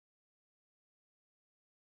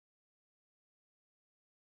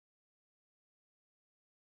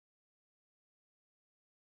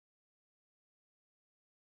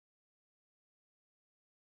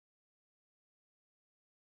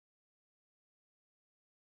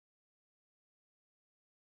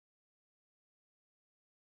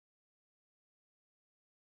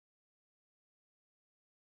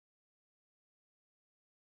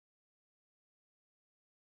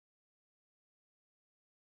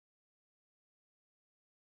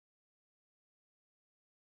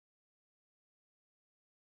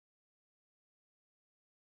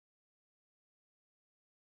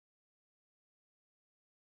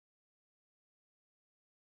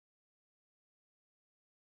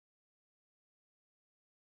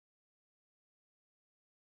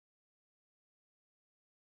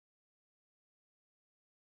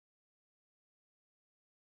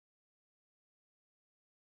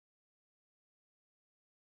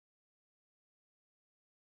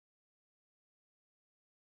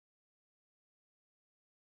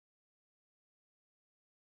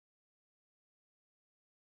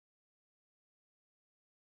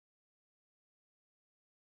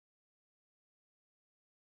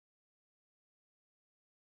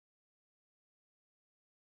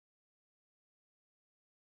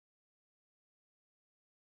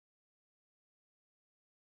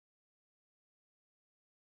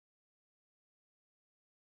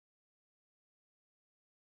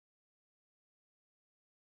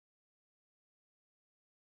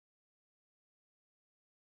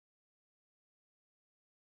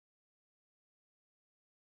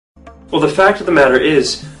Well, the fact of the matter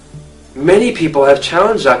is, many people have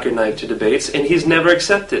challenged Zakir Naik to debates, and he's never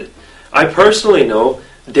accepted. I personally know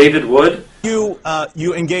David Wood. You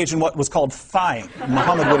engage in what was called thigh.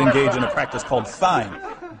 Muhammad would engage in a practice called thigh.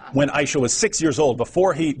 When Aisha was 6 years old,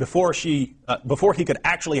 before he could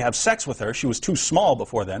actually have sex with her, she was too small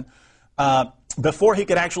before then. Before he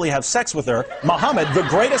could actually have sex with her, Muhammad, the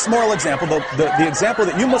greatest moral example, the example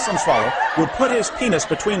that you Muslims follow, would put his penis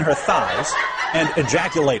between her thighs and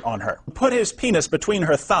ejaculate on her. Put his penis between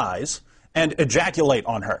her thighs and ejaculate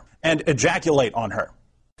on her. And ejaculate on her.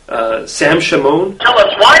 Sam Shamoun. Tell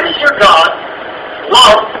us, why does your God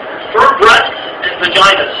love her breasts and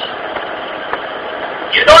vaginas?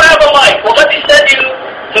 You don't have a mic. Well, let me send you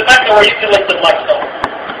to Mecca where you can lick the mic.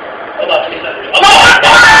 Hold on, let me send you. Allah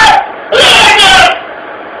Akbar!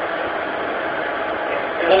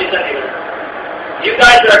 Let me send you. You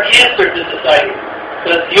guys are a cancer to society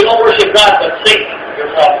because you don't worship God but Satan. Your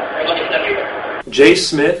problem. Let me send you. Jay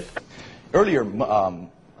Smith. Earlier,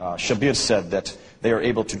 Shabir said that they are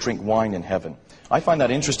able to drink wine in heaven. I find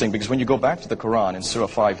that interesting because when you go back to the Quran in Surah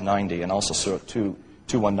 590 and also Surah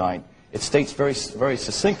 219, it states very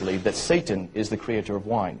succinctly that Satan is the creator of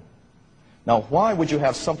wine. Now, why would you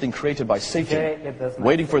have something created by Satan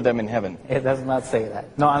waiting for them in heaven? It does not say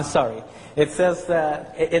that. No, I'm sorry. It says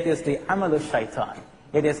that it is the amal of shaitan.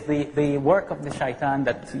 It is the work of the shaitan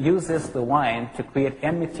that uses the wine to create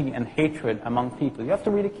enmity and hatred among people. You have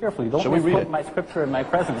to read it carefully. Don't misquote my scripture in my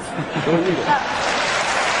presence. Shall we read it?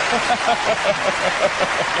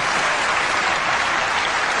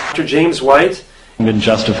 Dr. James White. Been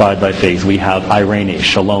justified by faith. We have irene,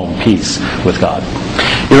 shalom, peace with God.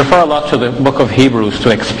 You refer a lot to the book of Hebrews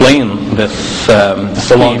to explain this. It's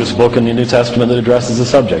the longest book in the New Testament that addresses the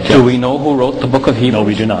subject. Yes. Do we know who wrote the book of Hebrews? No,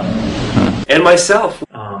 we do not. And myself.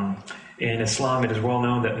 In Islam, it is well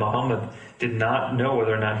known that Muhammad did not know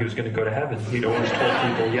whether or not he was going to go to heaven. He'd always told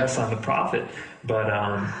people, yes, I'm the prophet, but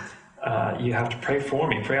you have to pray for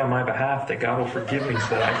me, pray on my behalf that God will forgive me so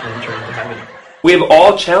that I can enter into heaven. We have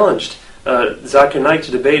all challenged Zakir Naik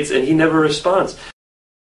to debates, and he never responds.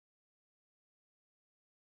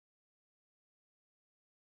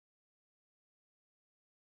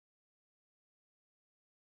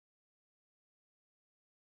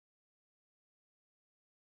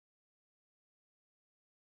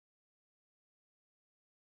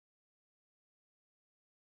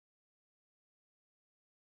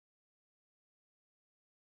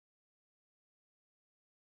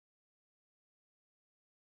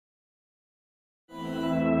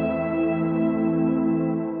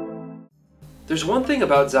 There's one thing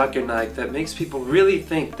about Zakir Naik that makes people really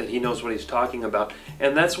think that he knows what he's talking about,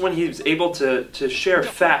 and that's when he's able to share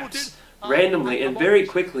facts randomly and very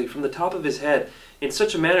quickly from the top of his head in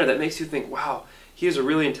such a manner that makes you think, wow, he is a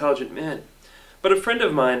really intelligent man. But a friend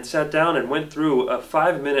of mine sat down and went through a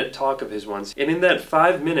 5-minute talk of his once, and in that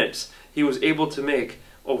 5 minutes, he was able to make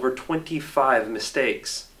over 25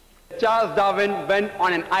 mistakes. Charles Darwin went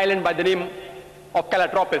on an island by the name of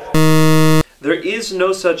Calotropis. There is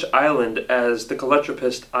no such island as the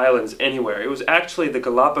Calotropis Islands anywhere. It was actually the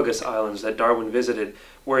Galapagos Islands that Darwin visited,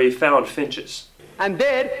 where he found finches. And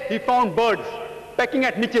there he found birds pecking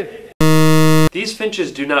at niches. These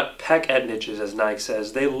finches do not peck at niches, as Naik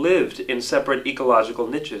says. They lived in separate ecological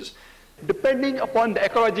niches. Depending upon the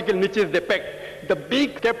ecological niches they pecked, the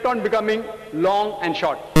beak kept on becoming long and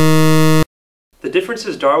short. The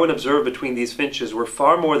differences Darwin observed between these finches were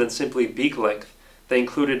far more than simply beak length. They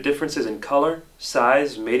included differences in color,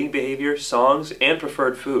 size, mating behavior, songs, and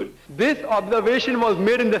preferred food. This observation was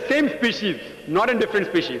made in the same species, not in different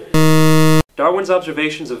species. Darwin's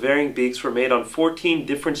observations of varying beaks were made on 14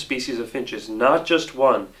 different species of finches, not just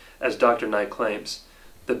one, as Dr. Naik claims.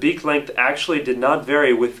 The beak length actually did not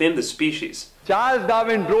vary within the species. Charles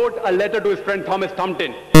Darwin wrote a letter to his friend Thomas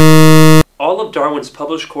Thomson. All of Darwin's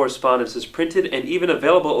published correspondence is printed and even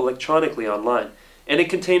available electronically online, and it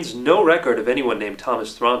contains no record of anyone named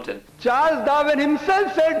Thomas Thrompton. Charles Darwin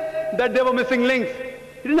himself said that there were missing links.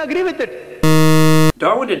 He didn't agree with it.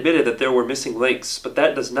 Darwin admitted that there were missing links, but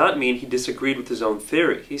that does not mean he disagreed with his own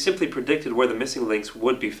theory. He simply predicted where the missing links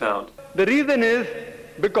would be found. The reason is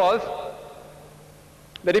because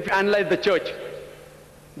that if you analyze the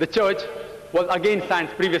church was against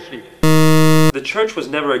science previously. The church was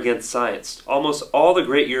never against science. Almost all the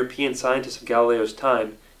great European scientists of Galileo's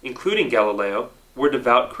time, including Galileo, were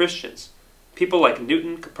devout Christians. People like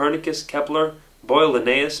Newton, Copernicus, Kepler, Boyle,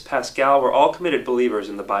 Linnaeus, Pascal were all committed believers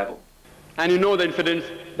in the Bible. And you know the incidents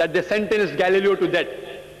that they sentenced Galileo to death.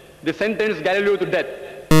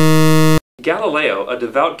 Galileo, a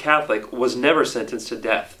devout Catholic, was never sentenced to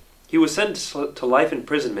death. He was sentenced to life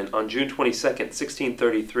imprisonment on June 22,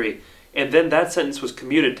 1633, and then that sentence was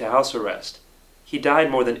commuted to house arrest. He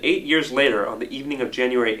died more than 8 years later on the evening of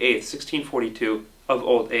January 8, 1642, of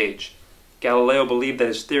old age. Galileo believed that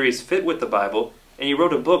his theories fit with the Bible, and he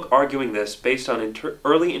wrote a book arguing this based on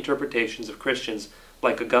early interpretations of Christians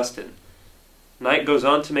like Augustine. Knight goes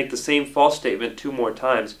on to make the same false statement 2 more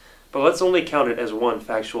times, but let's only count it as one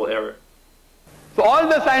factual error. So all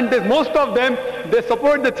the scientists, most of them, they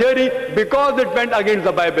support the theory because it went against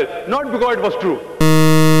the Bible, not because it was true.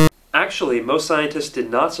 Actually, most scientists did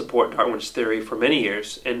not support Darwin's theory for many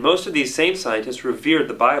years, and most of these same scientists revered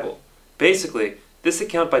the Bible. Basically, this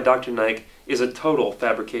account by Dr. Knight is a total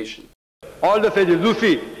fabrication. All the sages,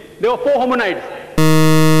 Lucy, there were 4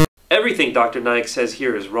 hominids. Everything Dr. Knight says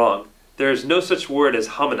here is wrong. There is no such word as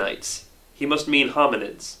hominites. He must mean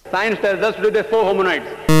hominids. Science tells us that there are 4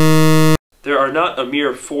 hominids. There are not a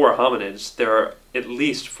mere 4 hominids, there are at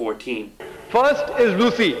least 14. First is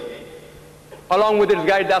Lucy, along with its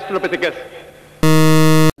guide, the Australopithecus.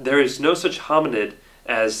 There is no such hominid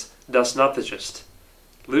as Dasnopithecus.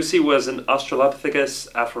 Lucy was an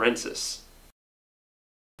Australopithecus afarensis,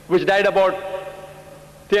 which died about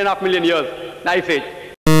 3.5 million years, the Ice Age.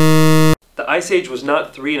 The Ice Age was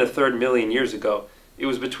not 3 1/3 million years ago. It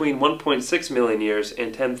was between 1.6 million years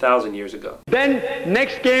and 10,000 years ago. Then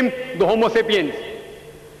next came the Homo sapiens,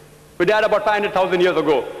 who died about 500,000 years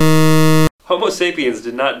ago. Homo sapiens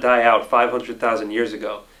did not die out 500,000 years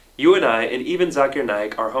ago. You and I, and even Zakir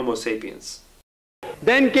Naik, are Homo sapiens.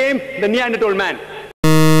 Then came the Neanderthal man.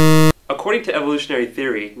 According to evolutionary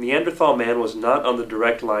theory, Neanderthal man was not on the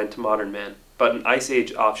direct line to modern man, but an Ice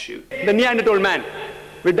Age offshoot. The Neanderthal man,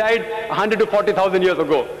 who died 100 to 40,000 years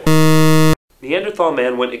ago. Neanderthal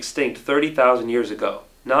man went extinct 30,000 years ago,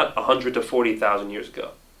 not 100 to 40,000 years ago.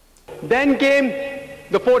 Then came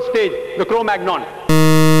the 4th stage, the Cro-Magnon.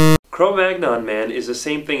 Cro-Magnon man is the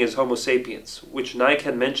same thing as Homo sapiens, which Naik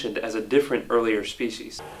had mentioned as a different earlier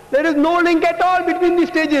species. There is no link at all between these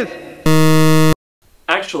stages.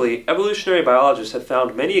 Actually, evolutionary biologists have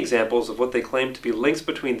found many examples of what they claim to be links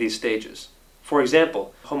between these stages. For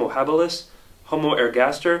example, Homo habilis, Homo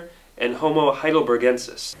ergaster, and Homo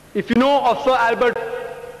heidelbergensis. If you know of Sir Albert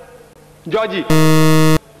Georgi,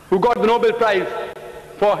 who got the Nobel Prize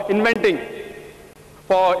for inventing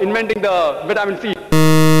the vitamin C.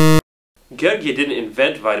 Georgi didn't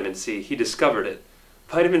invent vitamin C, he discovered it.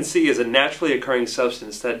 Vitamin C is a naturally occurring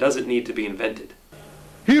substance that doesn't need to be invented.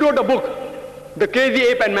 He wrote a book, The Crazy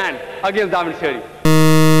Ape and Man, against Darwin's theory.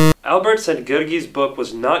 Albert said Georgi's book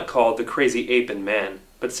was not called The Crazy Ape and Man,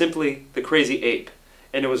 but simply The Crazy Ape,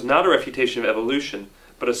 and it was not a refutation of evolution,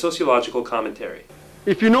 but a sociological commentary.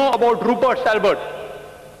 If you know about Rupert Stalbert,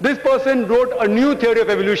 this person wrote a new theory of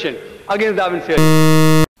evolution against Darwin's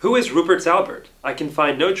theory. Who is Rupert Stalbert? I can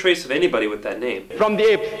find no trace of anybody with that name. From the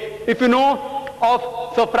apes. If you know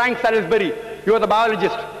of Sir Frank Salisbury, he was a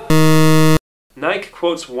biologist. Naik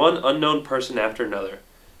quotes one unknown person after another.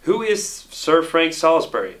 Who is Sir Frank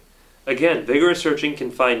Salisbury? Again, vigorous searching can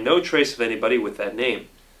find no trace of anybody with that name.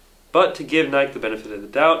 But to give Naik the benefit of the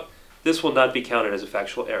doubt, this will not be counted as a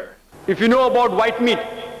factual error. If you know about Whitemeat,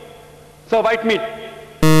 Sir Whitemeat.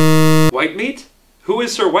 Whitemeat? Who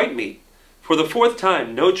is Sir Whitemeat? For the 4th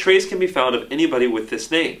time, no trace can be found of anybody with this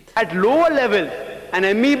name. At lower levels, an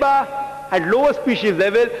amoeba, at lower species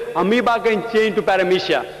level, amoeba can change to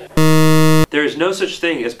paramecia. There is no such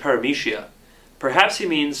thing as paramecia. Perhaps he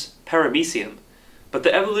means paramecium, but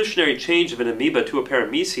the evolutionary change of an amoeba to a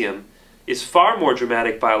paramecium is far more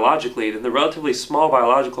dramatic biologically than the relatively small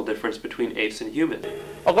biological difference between apes and humans.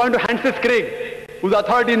 According to Francis Crick, who's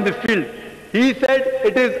authority in this field, he said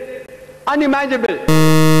it is unimaginable.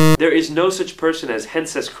 There is no such person as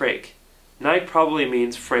Henses Crick. Naik probably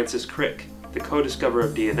means Francis Crick, the co-discoverer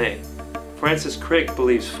of DNA. Francis Crick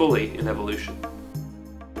believes fully in evolution.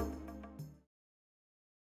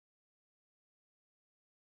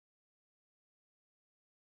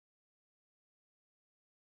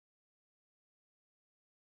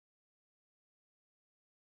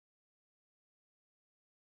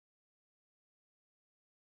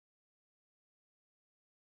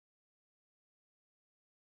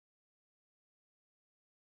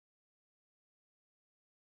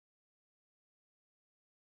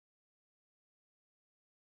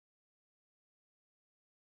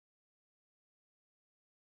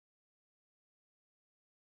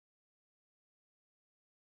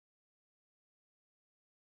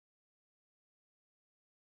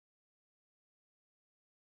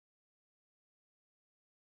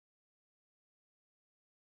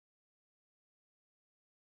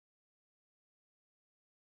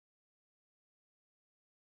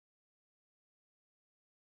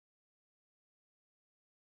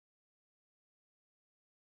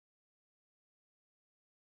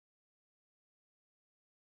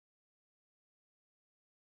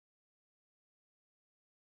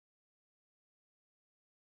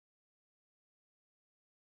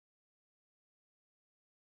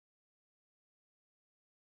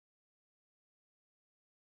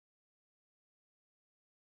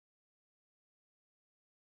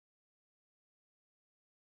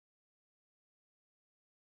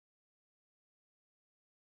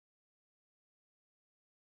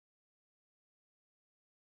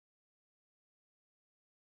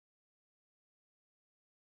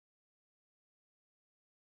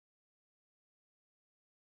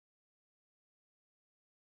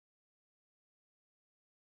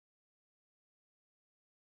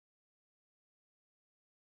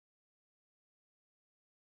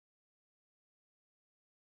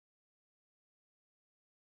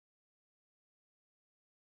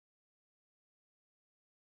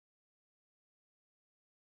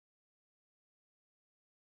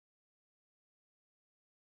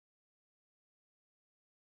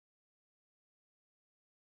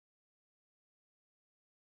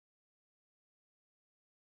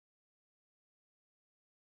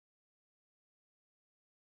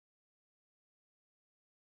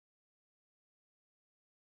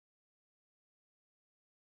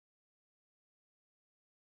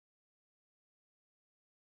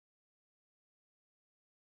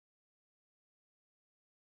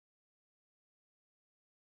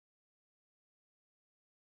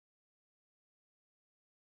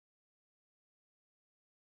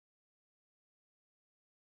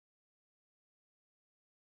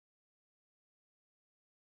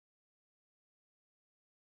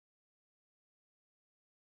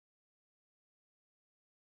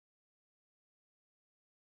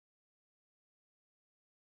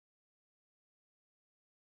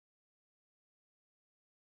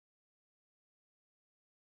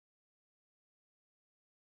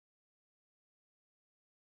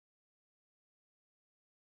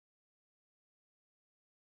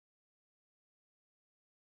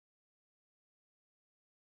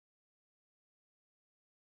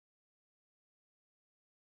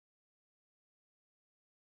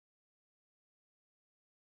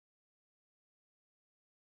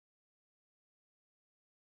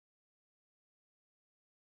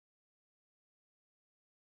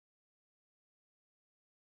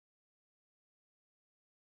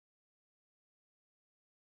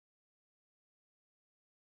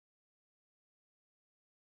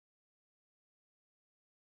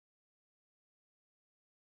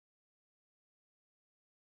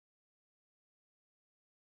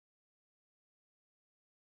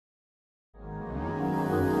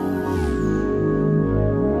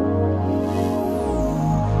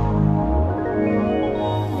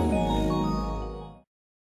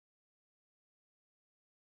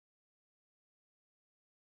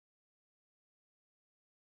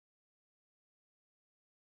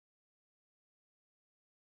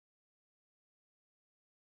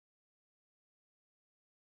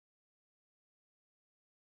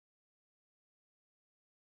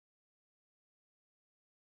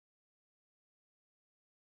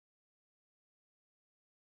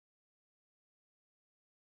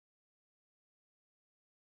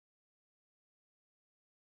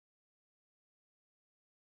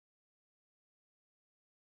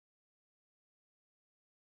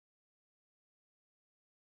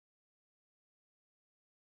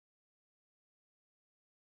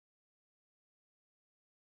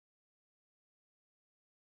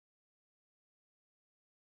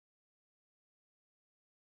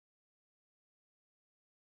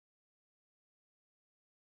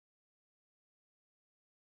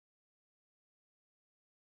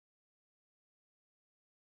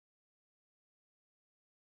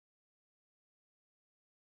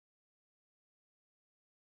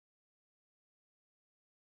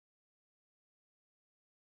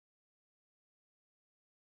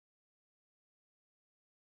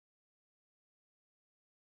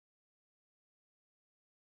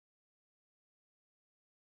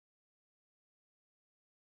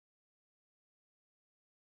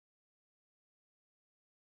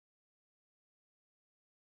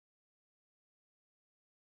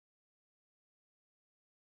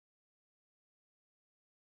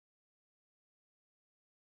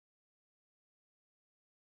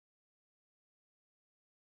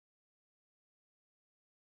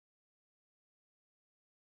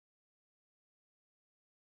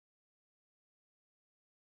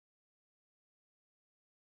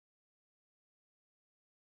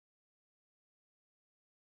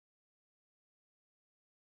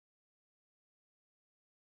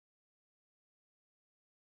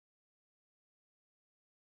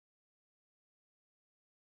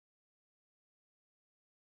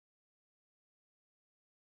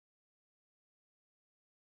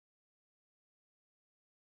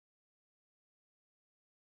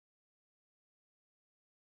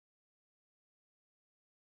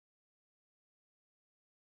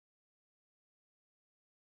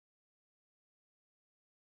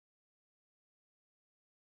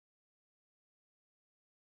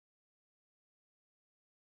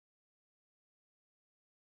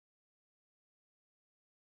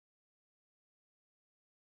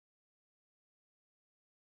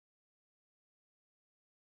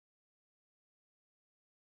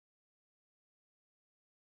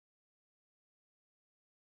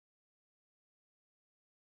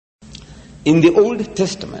 In the Old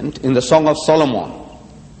Testament, in the Song of Solomon,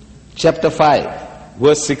 chapter 5,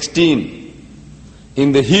 verse 16,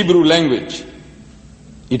 in the Hebrew language,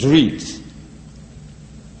 it reads,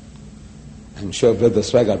 I'm sure Brother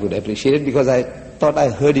Swaggart would appreciate it because I thought I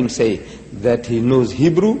heard him say that he knows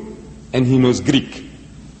Hebrew and he knows Greek.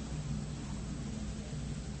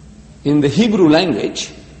 In the Hebrew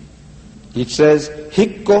language, it says,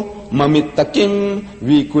 Hikko mamitakim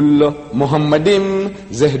vi kullo Muhammadim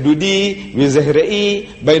zehdudi vi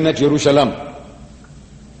zehrei bainat Jerusalem.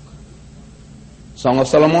 Song of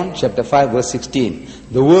Solomon, chapter 5, verse 16.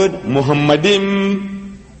 The word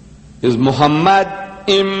Muhammadim is Muhammad,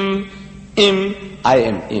 im, I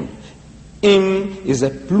am im. Im is a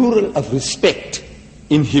plural of respect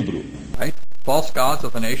in Hebrew. Right? False gods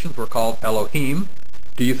of the nations were called Elohim.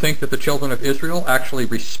 Do you think that the children of Israel actually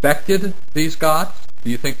respected these gods?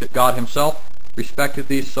 Do you think that God himself respected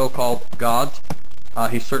these so-called gods?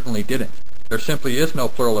 He certainly didn't. There simply is no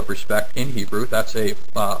plural of respect in Hebrew. That's a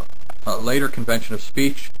later convention of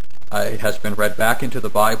speech. It has been read back into the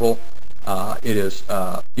Bible. It is,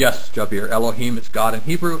 yes, Jabir, Elohim is God in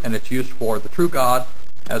Hebrew, and it's used for the true God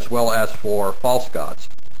as well as for false gods.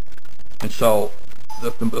 And so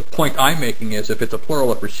the point I'm making is if it's a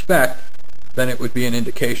plural of respect, then it would be an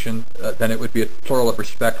indication, then it would be a plural of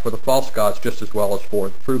respect for the false gods just as well as for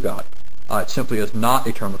the true God. It simply is not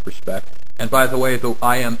a term of respect. And by the way, the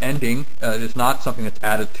I am ending is not something that's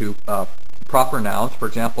added to proper nouns. For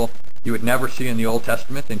example, you would never see in the Old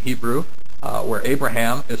Testament in Hebrew where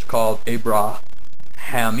Abraham is called Abrahamim,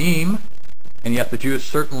 and yet the Jews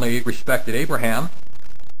certainly respected Abraham.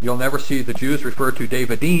 You'll never see the Jews refer to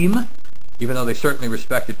Davidim, even though they certainly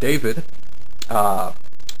respected David.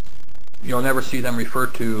 You'll never see them refer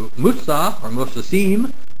to Musa or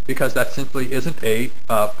Musasim, because that simply isn't a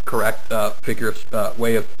correct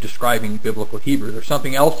way of describing biblical Hebrew. There's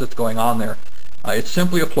something else that's going on there. It's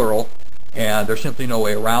simply a plural, and there's simply no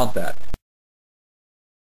way around that.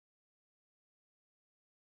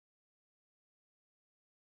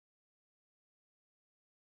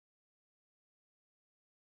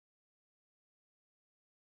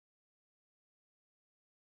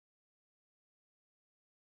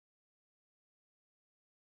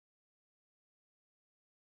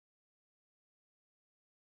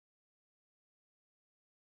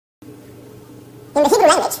 In the Hebrew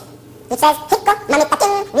language, it says, Hikko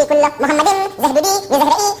mamitakim vi kullo Muhammadim zehdudi vi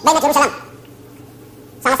zehrei bainat Jerusalem.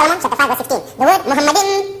 Song of Solomon, chapter 5, verse 16. The word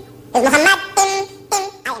Muhammadim is Muhammad, I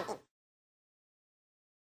am im.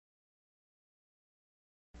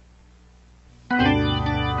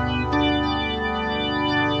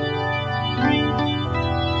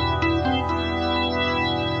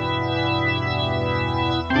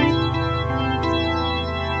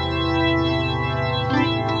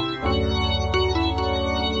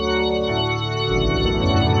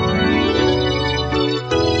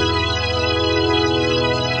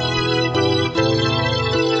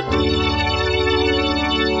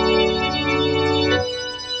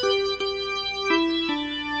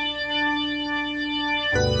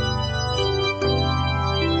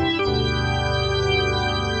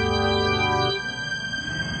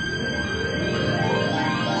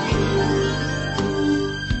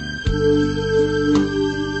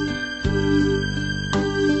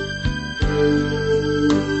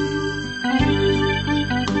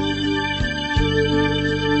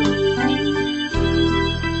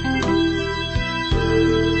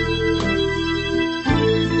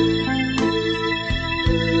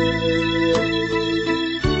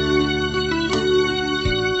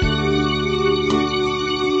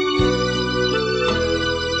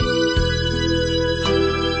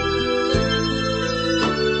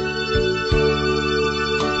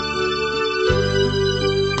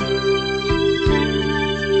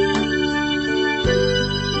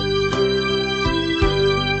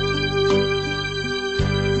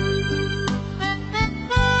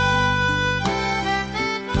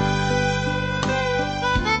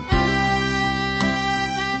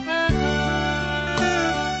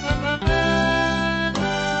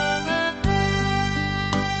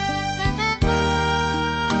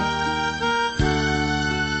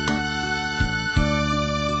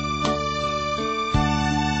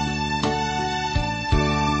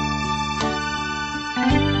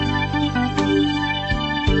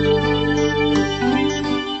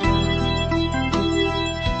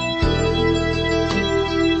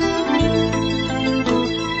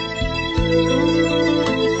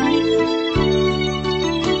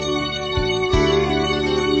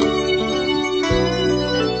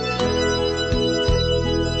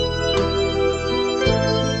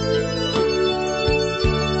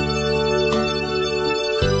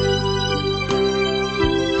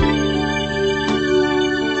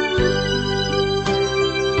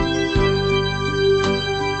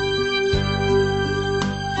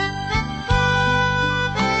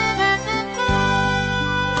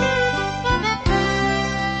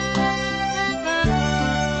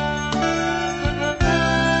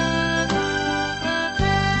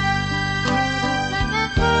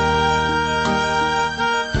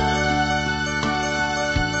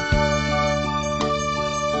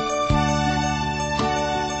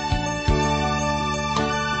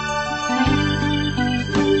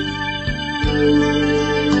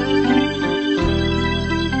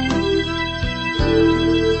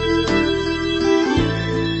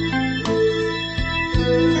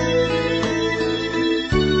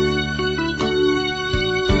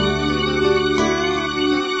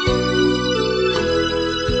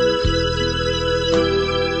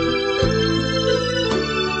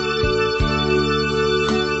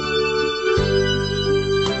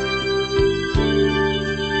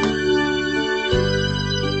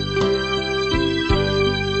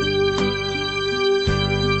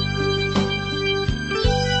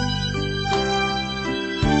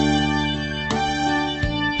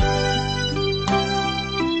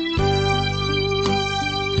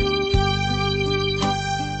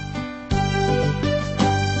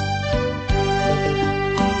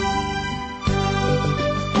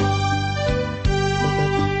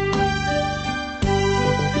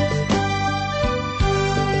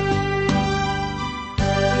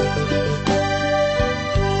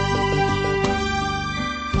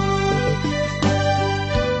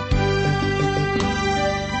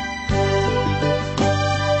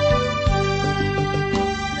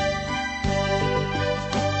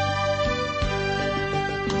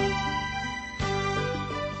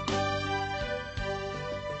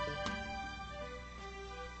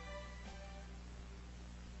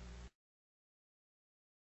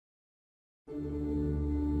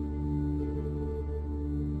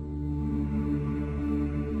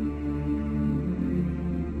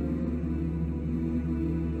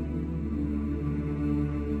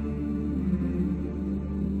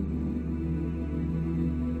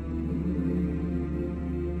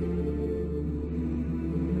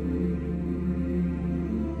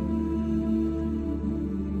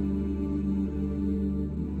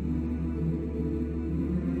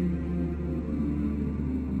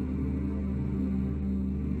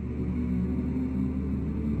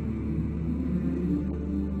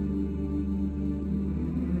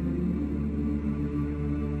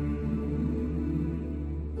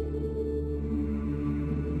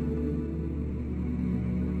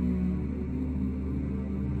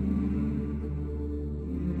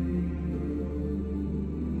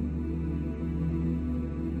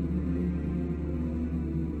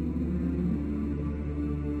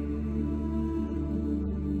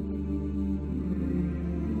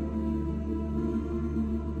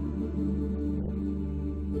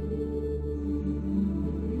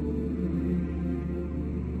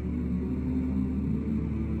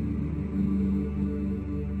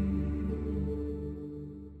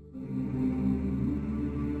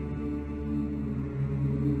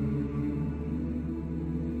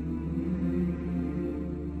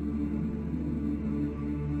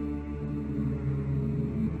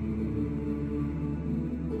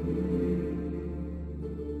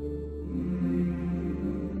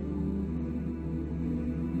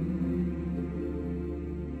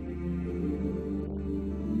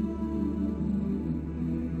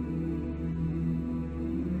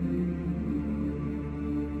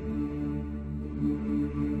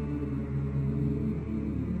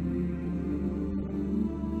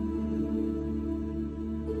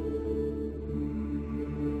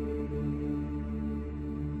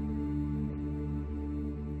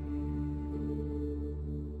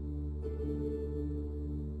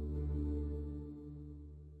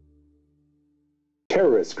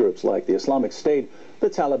 Terrorist groups like the Islamic State, the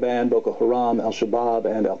Taliban, Boko Haram, Al-Shabaab,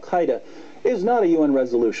 and Al-Qaeda is not a UN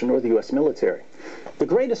resolution or the U.S. military. The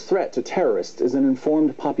greatest threat to terrorists is an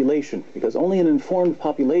informed population, because only an informed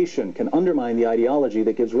population can undermine the ideology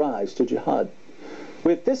that gives rise to jihad.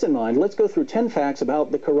 With this in mind, let's go through 10 facts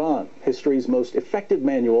about the Quran, history's most effective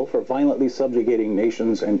manual for violently subjugating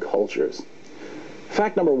nations and cultures.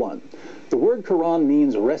 Fact number 1. The word Quran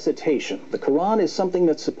means recitation. The Quran is something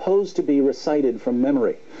that's supposed to be recited from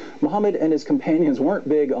memory. Muhammad and his companions weren't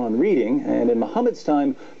big on reading, and in Muhammad's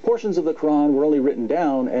time, portions of the Quran were only written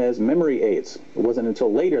down as memory aids. It wasn't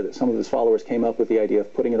until later that some of his followers came up with the idea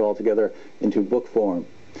of putting it all together into book form.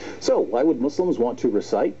 So, why would Muslims want to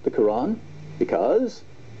recite the Quran? Because,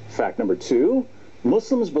 fact number 2,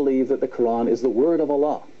 Muslims believe that the Quran is the word of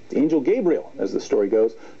Allah. The angel Gabriel, as the story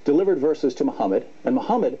goes, delivered verses to Muhammad, and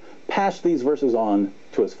Muhammad passed these verses on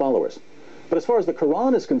to his followers. But as far as the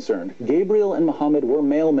Quran is concerned, Gabriel and Muhammad were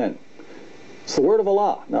mailmen. It's the word of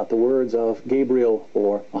Allah, not the words of Gabriel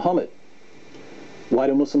or Muhammad. Why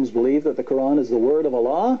do Muslims believe that the Quran is the word of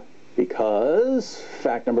Allah? Because,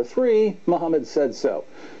 fact number 3, Muhammad said so.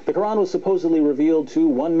 The Quran was supposedly revealed to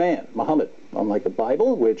one man, Muhammad. Unlike the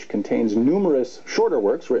Bible, which contains numerous shorter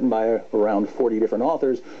works written by around 40 different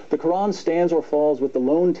authors, the Quran stands or falls with the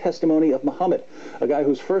lone testimony of Muhammad, a guy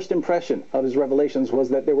whose first impression of his revelations was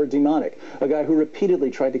that they were demonic, a guy who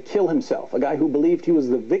repeatedly tried to kill himself, a guy who believed he was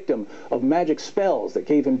the victim of magic spells that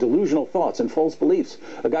gave him delusional thoughts and false beliefs,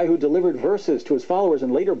 a guy who delivered verses to his followers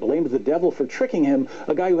and later blamed the devil for tricking him,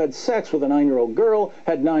 a guy who had sex with a 9-year-old girl,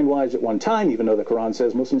 had 9 wives at one time, even though the Quran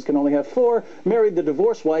says Muslims can only have 4, married the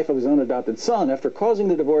divorced wife of his own adopted son after causing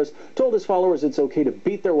the divorce, told his followers it's okay to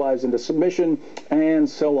beat their wives into submission, and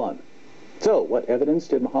so on. So, what evidence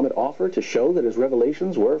did Muhammad offer to show that his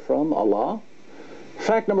revelations were from Allah?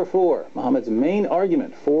 Fact number 4, Muhammad's main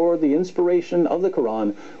argument for the inspiration of the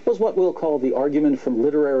Quran was what we'll call the argument from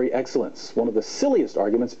literary excellence, one of the silliest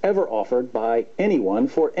arguments ever offered by anyone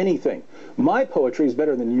for anything. My poetry is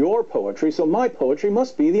better than your poetry, so my poetry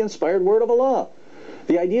must be the inspired word of Allah.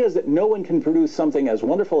 The idea is that no one can produce something as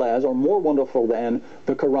wonderful as or more wonderful than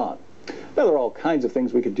the Quran. Now, there are all kinds of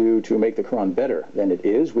things we could do to make the Quran better than it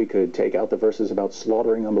is. We could take out the verses about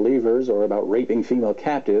slaughtering unbelievers, or about raping female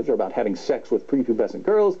captives, or about having sex with prepubescent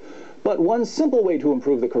girls. But one simple way to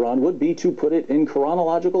improve the Quran would be to put it in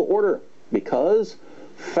chronological order. Because,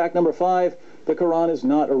 fact number 5, the Quran is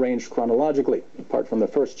not arranged chronologically. Apart from the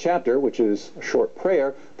first chapter, which is a short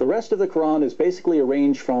prayer, the rest of the Quran is basically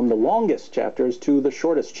arranged from the longest chapters to the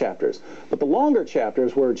shortest chapters. But the longer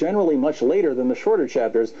chapters were generally much later than the shorter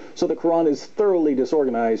chapters, so the Quran is thoroughly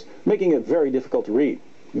disorganized, making it very difficult to read.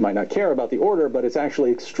 You might not care about the order, but it's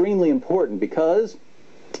actually extremely important because,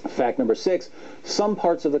 fact number 6, some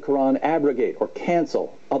parts of the Quran abrogate or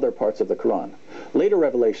cancel other parts of the Quran. Later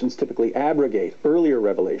revelations typically abrogate earlier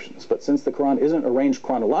revelations, but since the Quran isn't arranged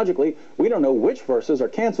chronologically, we don't know which verses are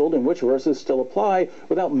canceled and which verses still apply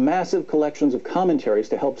without massive collections of commentaries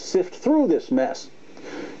to help sift through this mess.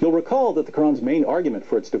 You'll recall that the Quran's main argument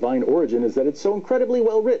for its divine origin is that it's so incredibly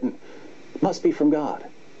well written. It must be from God.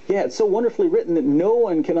 Yeah, it's so wonderfully written that no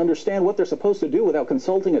one can understand what they're supposed to do without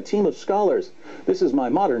consulting a team of scholars. This is my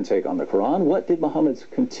modern take on the Quran. What did Muhammad's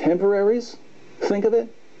contemporaries think of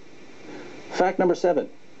it? Fact number 7.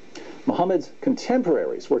 Muhammad's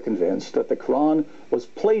contemporaries were convinced that the Quran was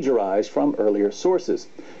plagiarized from earlier sources.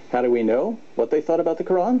 How do we know what they thought about the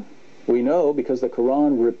Quran? We know because the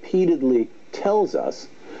Quran repeatedly tells us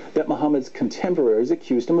that Muhammad's contemporaries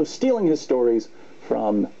accused him of stealing his stories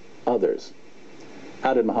from others.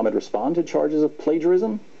 How did Muhammad respond to charges of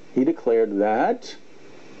plagiarism? He declared that,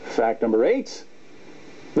 fact number 8,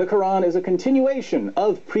 the Quran is a continuation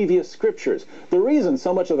of previous scriptures. The reason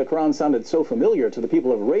so much of the Quran sounded so familiar to the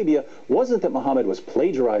people of Arabia wasn't that Muhammad was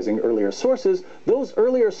plagiarizing earlier sources. Those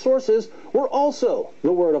earlier sources were also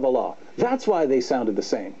the word of Allah. That's why they sounded the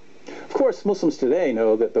same. Of course, Muslims today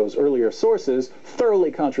know that those earlier sources thoroughly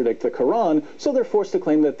contradict the Quran, so they're forced to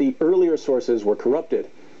claim that the earlier sources were corrupted.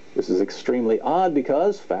 This is extremely odd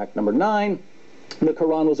because, fact number 9, the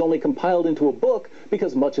Quran was only compiled into a book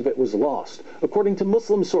because much of it was lost. According to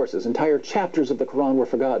Muslim sources, entire chapters of the Quran were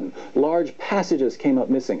forgotten. Large passages came up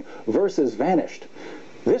missing. Verses vanished.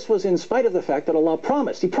 This was in spite of the fact that Allah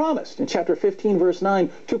promised, He promised in chapter 15, verse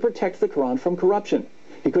 9, to protect the Quran from corruption.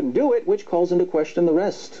 He couldn't do it, which calls into question the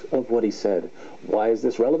rest of what He said. Why is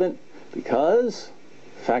this relevant? Because,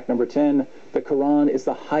 fact number 10, the Quran is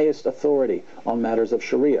the highest authority on matters of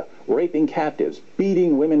Sharia. Raping captives,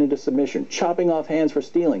 beating women into submission, chopping off hands for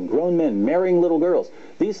stealing, grown men marrying little girls.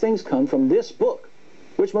 These things come from this book,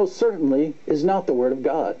 which most certainly is not the Word of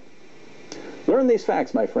God. Learn these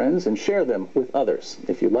facts, my friends, and share them with others.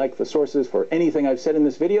 If you'd like the sources for anything I've said in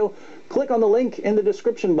this video, click on the link in the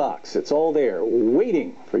description box. It's all there,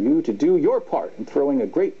 waiting for you to do your part in throwing a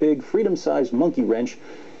great big freedom-sized monkey wrench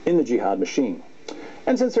in the jihad machine.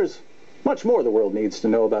 And since there's much more the world needs to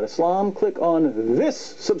know about Islam, click on this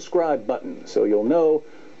subscribe button so you'll know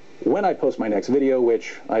when I post my next video,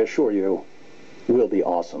 which I assure you will be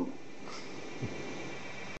awesome.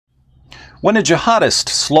 When a jihadist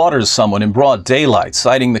slaughters someone in broad daylight,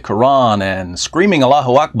 citing the Quran and screaming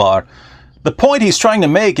Allahu Akbar, the point he's trying to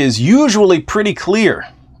make is usually pretty clear.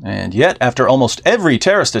 And yet, after almost every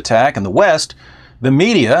terrorist attack in the West, the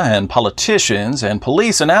media and politicians and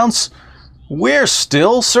police announce, "We're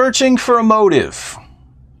still searching for a motive."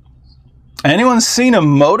 Anyone seen a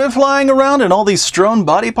motive lying around in all these strewn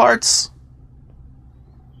body parts?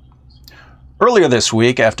 Earlier this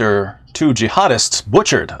week, after 2 jihadists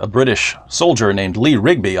butchered a British soldier named Lee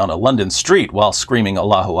Rigby on a London street while screaming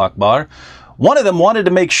Allahu Akbar, one of them wanted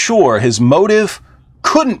to make sure his motive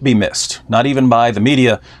couldn't be missed, not even by the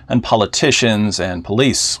media and politicians and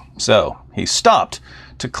police. So he stopped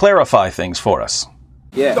to clarify things for us.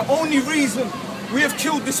 Yeah. The only reason we have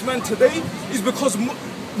killed this man today is because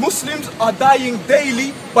Muslims are dying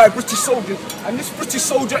daily by British soldiers, and this British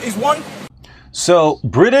soldier is one. So,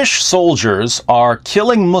 British soldiers are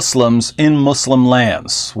killing Muslims in Muslim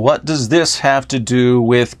lands. What does this have to do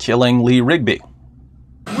with killing Lee Rigby?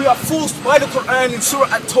 We are forced by the Quran in Surah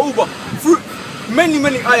At-Tawbah, through many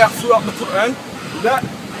ayat throughout the Quran, that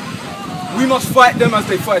we must fight them as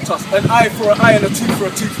they fight us. An eye for an eye and a tooth for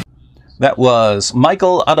a tooth. That was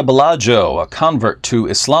Michael Adebolajo, a convert to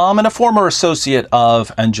Islam and a former associate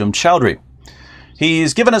of Anjum Chowdhury.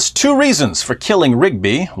 He's given us 2 reasons for killing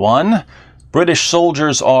Rigby. 1, British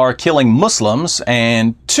soldiers are killing Muslims,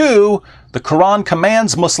 and 2, the Quran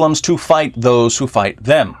commands Muslims to fight those who fight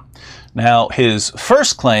them. Now, his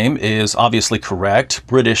first claim is obviously correct.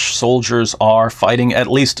 British soldiers are fighting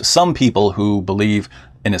at least some people who believe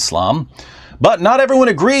in Islam. But not everyone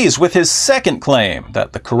agrees with his second claim,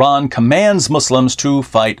 that the Quran commands Muslims to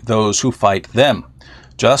fight those who fight them.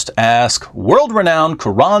 Just ask world-renowned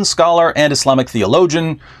Quran scholar and Islamic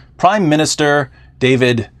theologian, Prime Minister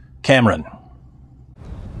David Cameron.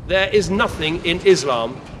 There is nothing in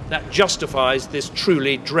Islam that justifies this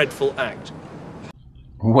truly dreadful act.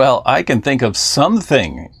 Well, I can think of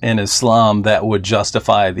something in Islam that would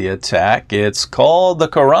justify the attack. It's called the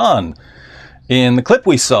Quran. In the clip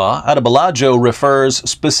we saw, Adebolajo refers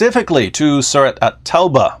specifically to Surah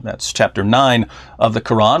At-Tawbah, that's chapter 9 of the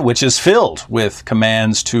Quran, which is filled with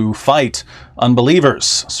commands to fight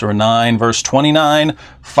unbelievers. Surah 9, verse 29,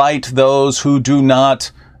 fight those who do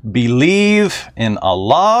not believe in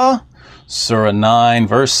Allah. Surah 9,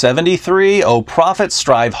 verse 73, O Prophet,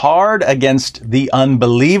 strive hard against the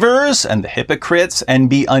unbelievers and the hypocrites and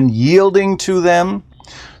be unyielding to them.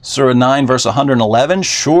 Surah 9, verse 111,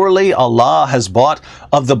 surely Allah has bought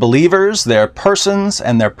of the believers their persons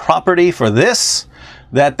and their property for this,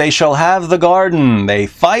 that they shall have the garden. They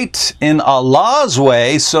fight in Allah's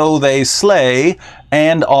way, so they slay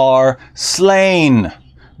and are slain.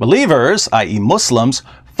 Believers, i.e. Muslims,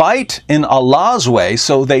 fight in Allah's way,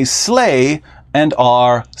 so they slay and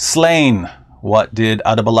are slain. What did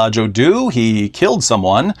Adebolajo do? He killed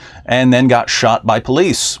someone and then got shot by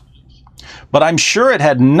police. But I'm sure it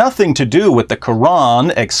had nothing to do with the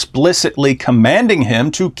Quran explicitly commanding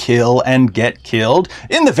him to kill and get killed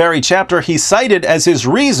in the very chapter he cited as his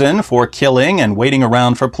reason for killing and waiting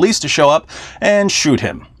around for police to show up and shoot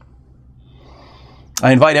him.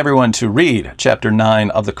 I invite everyone to read chapter 9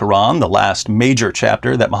 of the Quran, the last major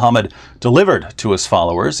chapter that Muhammad delivered to his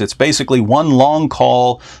followers. It's basically one long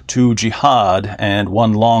call to jihad and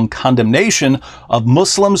one long condemnation of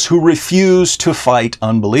Muslims who refuse to fight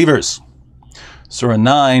unbelievers. Surah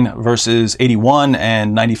 9, verses 81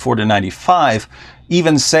 and 94 to 95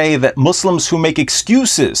 even say that Muslims who make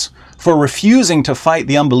excuses for refusing to fight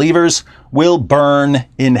the unbelievers will burn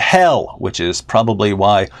in hell, which is probably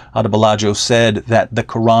why Adebolajo said that the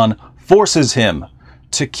Quran forces him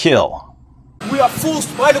to kill. We are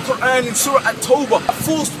forced by the Quran in Surah At-Tawbah.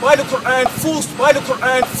 Forced by the Quran, forced by the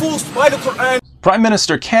Quran, forced by the Quran. Prime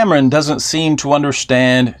Minister Cameron doesn't seem to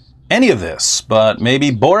understand any of this, but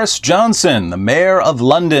maybe Boris Johnson, the Mayor of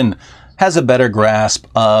London, has a better grasp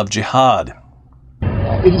of jihad.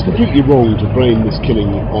 It is completely wrong to blame this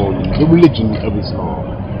killing on the religion of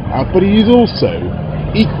Islam, but it is also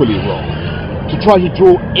equally wrong to try to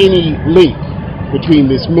draw any link between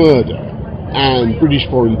this murder and British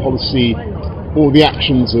foreign policy or the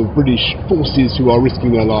actions of British forces who are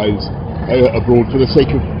risking their lives abroad for the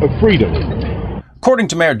sake of freedom. According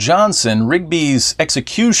to Mayor Johnson, Rigby's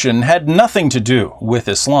execution had nothing to do with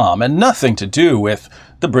Islam and nothing to do with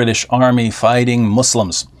the British Army fighting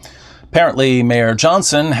Muslims. Apparently, Mayor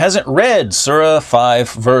Johnson hasn't read Surah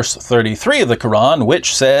 5, verse 33 of the Quran,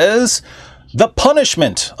 which says, "The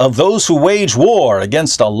punishment of those who wage war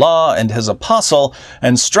against Allah and His Apostle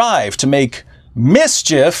and strive to make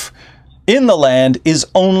mischief in the land is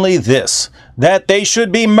only this, that they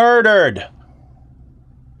should be murdered,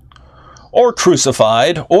 or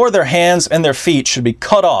crucified, or their hands and their feet should be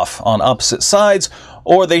cut off on opposite sides,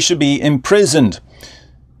 or they should be imprisoned.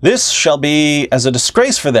 This shall be as a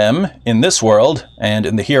disgrace for them in this world, and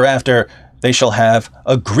in the hereafter they shall have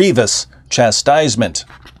a grievous chastisement."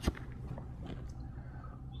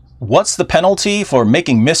 What's the penalty for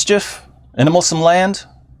making mischief in a Muslim land?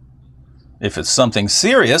 If it's something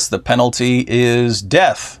serious, the penalty is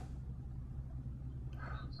death.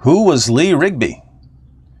 Who was Lee Rigby?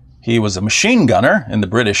 He was a machine gunner in the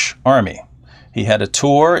British Army. He had a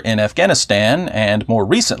tour in Afghanistan, and more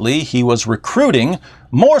recently he was recruiting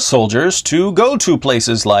more soldiers to go to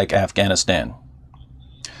places like Afghanistan.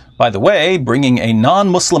 By the way, bringing a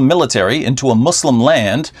non-Muslim military into a Muslim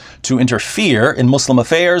land to interfere in Muslim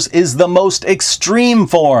affairs is the most extreme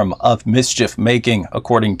form of mischief making,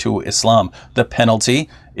 according to Islam. The penalty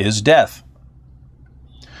is death.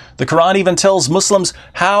 The Quran even tells Muslims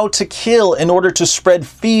how to kill in order to spread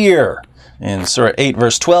fear. In Surah 8,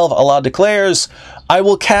 verse 12, Allah declares, "I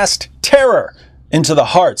will cast terror into the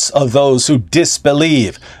hearts of those who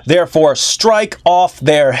disbelieve. Therefore, strike off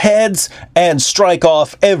their heads and strike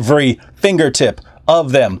off every fingertip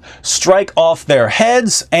of them." Strike off their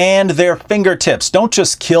heads and their fingertips. Don't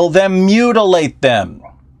just kill them, mutilate them.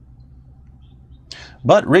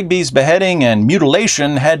 But Rigby's beheading and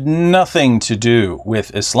mutilation had nothing to do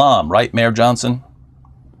with Islam, right, Mayor Johnson?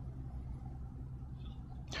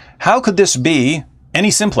 How could this be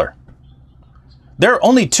any simpler? There are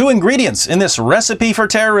only two ingredients in this recipe for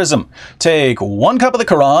terrorism. Take 1 cup of the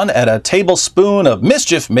Quran, add a tablespoon of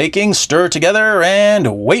mischief making, stir together,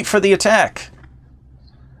 and wait for the attack.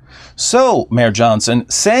 So, Mayor Johnson,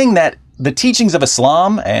 saying that the teachings of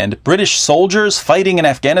Islam and British soldiers fighting in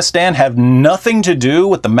Afghanistan have nothing to do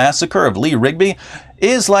with the massacre of Lee Rigby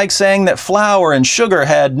is like saying that flour and sugar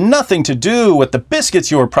had nothing to do with the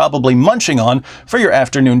biscuits you were probably munching on for your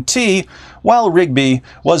afternoon tea while Rigby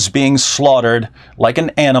was being slaughtered like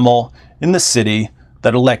an animal in the city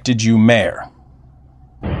that elected you mayor.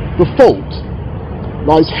 The fault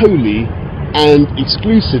lies wholly and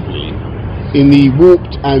exclusively in the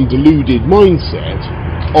warped and deluded mindset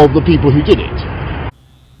of the people who did it.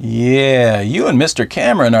 Yeah, you and Mr.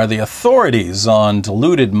 Cameron are the authorities on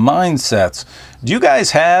diluted mindsets. Do you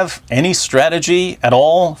guys have any strategy at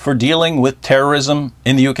all for dealing with terrorism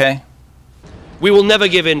in the UK? We will never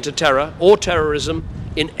give in to terror or terrorism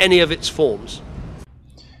in any of its forms.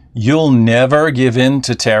 You'll never give in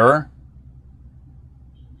to terror?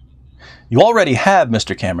 You already have,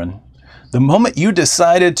 Mr. Cameron. The moment you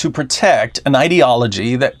decided to protect an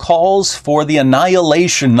ideology that calls for the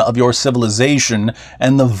annihilation of your civilization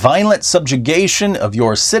and the violent subjugation of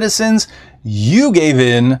your citizens, you gave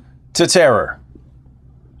in to terror.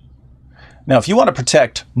 Now, if you want to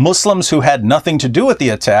protect Muslims who had nothing to do with the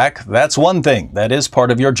attack, that's one thing. That is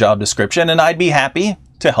part of your job description, and I'd be happy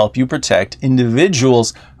to help you protect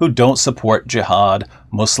individuals who don't support jihad,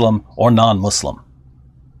 Muslim or non-Muslim.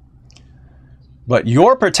 But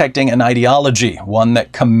you're protecting an ideology, one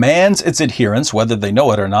that commands its adherents, whether they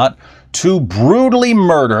know it or not, to brutally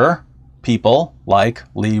murder people like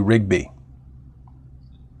Lee Rigby.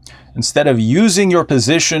 Instead of using your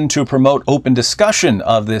position to promote open discussion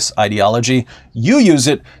of this ideology, you use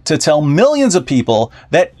it to tell millions of people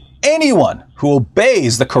that anyone who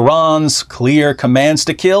obeys the Quran's clear commands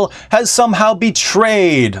to kill has somehow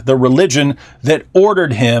betrayed the religion that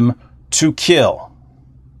ordered him to kill.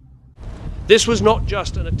 This was not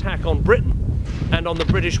just an attack on Britain and on the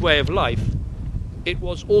British way of life. It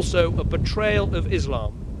was also a betrayal of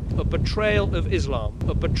Islam. A betrayal of Islam.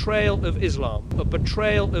 A betrayal of Islam. A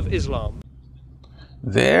betrayal of Islam.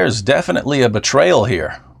 There's definitely a betrayal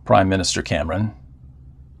here, Prime Minister Cameron.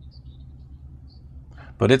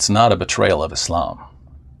 But it's not a betrayal of Islam.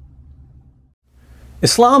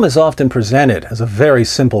 Islam is often presented as a very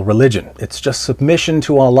simple religion. It's just submission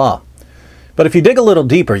to Allah. But if you dig a little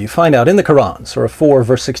deeper, you find out in the Quran, Surah 4,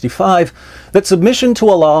 verse 65, that submission to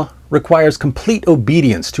Allah requires complete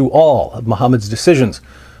obedience to all of Muhammad's decisions.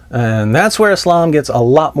 And that's where Islam gets a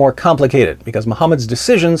lot more complicated, because Muhammad's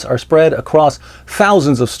decisions are spread across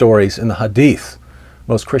thousands of stories in the Hadith.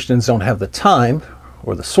 Most Christians don't have the time,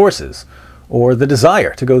 or the sources, or the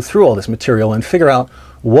desire to go through all this material and figure out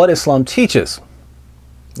what Islam teaches.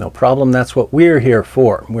 No problem, that's what we're here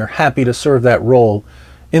for. We're happy to serve that role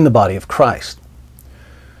in the body of Christ.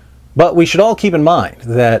 But we should all keep in mind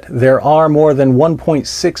that there are more than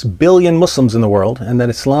 1.6 billion Muslims in the world, and that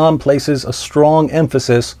Islam places a strong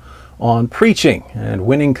emphasis on preaching and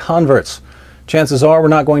winning converts. Chances are we're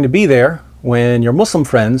not going to be there when your Muslim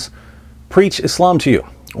friends preach Islam to you,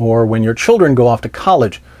 or when your children go off to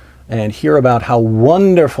college and hear about how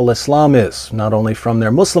wonderful Islam is, not only from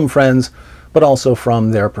their Muslim friends, but also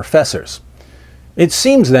from their professors. It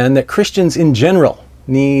seems then that Christians in general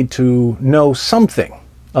need to know something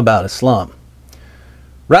about Islam.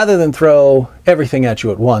 Rather than throw everything at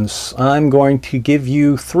you at once, I'm going to give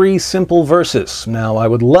you 3 simple verses. Now, I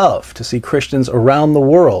would love to see Christians around the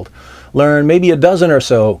world learn maybe a dozen or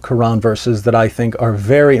so Quran verses that I think are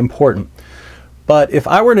very important. But if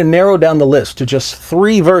I were to narrow down the list to just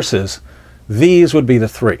 3 verses, these would be the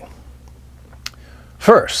 3.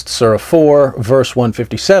 First, Surah 4, verse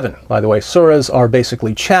 157. By the way, surahs are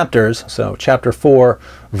basically chapters, so chapter 4,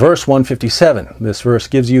 verse 157. This verse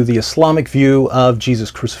gives you the Islamic view of Jesus'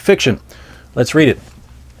 crucifixion. Let's read it.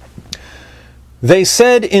 They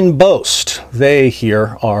said in boast, they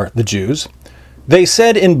here are the Jews, they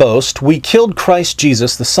said in boast, we killed Christ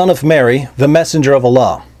Jesus, the son of Mary, the messenger of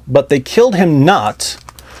Allah. But they killed him not,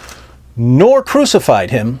 nor crucified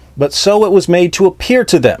him, but so it was made to appear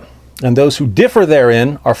to them. And those who differ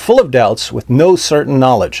therein are full of doubts with no certain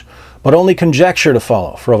knowledge, but only conjecture to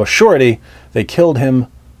follow, for of a surety they killed him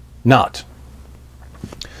not.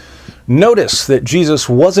 Notice that Jesus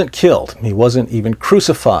wasn't killed. He wasn't even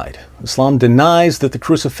crucified. Islam denies that the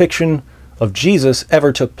crucifixion of Jesus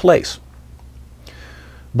ever took place.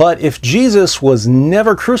 But if Jesus was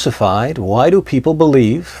never crucified, why do people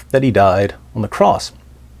believe that he died on the cross?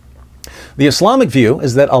 The Islamic view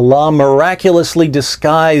is that Allah miraculously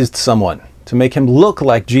disguised someone to make him look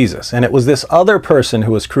like Jesus, and it was this other person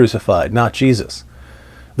who was crucified, not Jesus.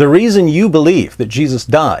 The reason you believe that Jesus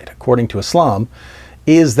died, according to Islam,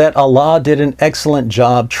 is that Allah did an excellent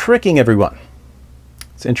job tricking everyone.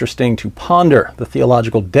 It's interesting to ponder the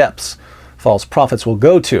theological depths false prophets will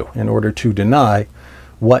go to in order to deny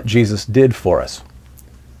what Jesus did for us.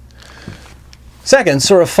 Second,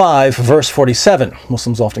 Surah 5, verse 47.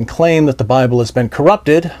 Muslims often claim that the Bible has been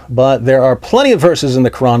corrupted, but there are plenty of verses in the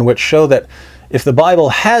Quran which show that if the Bible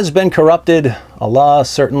has been corrupted, Allah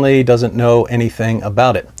certainly doesn't know anything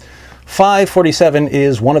about it. 547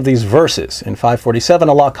 is one of these verses. In 547,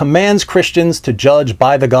 Allah commands Christians to judge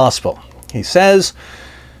by the gospel. He says,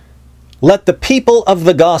 "Let the people of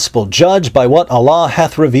the gospel judge by what Allah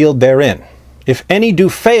hath revealed therein. If any do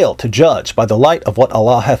fail to judge by the light of what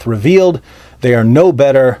Allah hath revealed, they are no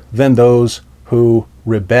better than those who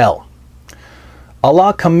rebel.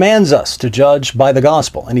 Allah commands us to judge by the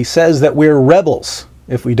gospel, and he says that we're rebels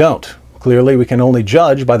if we don't. Clearly, we can only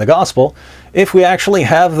judge by the gospel if we actually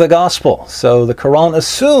have the gospel. So the Quran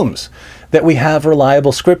assumes that we have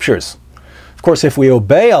reliable scriptures. Of course, if we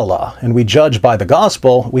obey Allah and we judge by the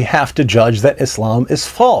gospel, we have to judge that Islam is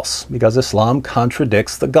false, because Islam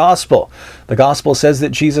contradicts the gospel. The gospel says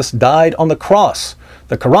that Jesus died on the cross.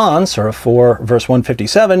 The Quran, Surah 4, verse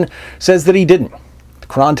 157, says that he didn't. The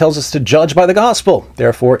Quran tells us to judge by the gospel.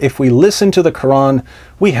 Therefore, if we listen to the Quran,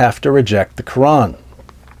 we have to reject the Quran.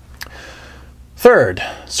 Third,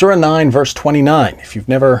 Surah 9, verse 29. If you've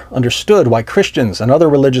never understood why Christians and other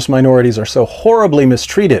religious minorities are so horribly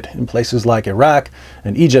mistreated in places like Iraq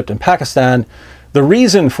and Egypt and Pakistan, the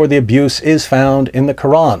reason for the abuse is found in the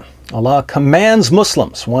Quran. Allah commands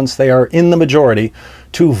Muslims, once they are in the majority,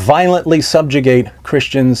 to violently subjugate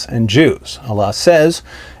Christians and Jews. Allah says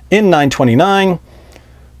in 929,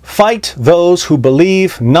 "Fight those who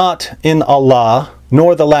believe not in Allah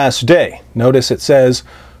nor the last day." Notice it says,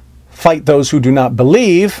 fight those who do not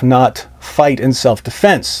believe, not fight in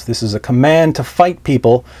self-defense. This is a command to fight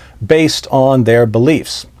people based on their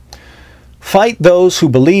beliefs. Fight those who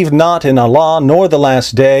believe not in Allah nor the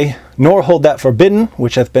last day, nor hold that forbidden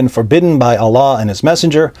which hath been forbidden by Allah and his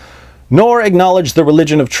messenger, nor acknowledge the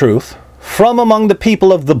religion of truth, from among the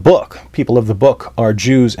people of the book. People of the book are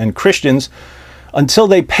Jews and Christians, until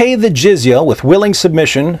they pay the jizya with willing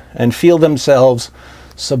submission and feel themselves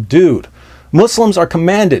subdued. Muslims are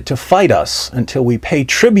commanded to fight us until we pay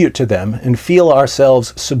tribute to them and feel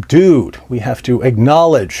ourselves subdued. We have to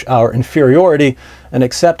acknowledge our inferiority and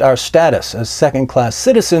accept our status as second-class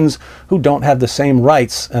citizens who don't have the same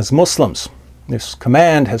rights as Muslims. This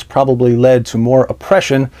command has probably led to more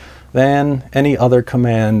oppression than any other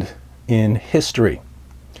command in history.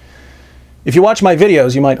 If you watch my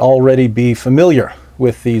videos, you might already be familiar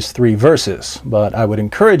with these three verses, but I would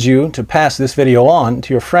encourage you to pass this video on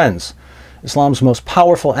to your friends. Islam's most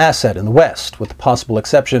powerful asset in the West, with the possible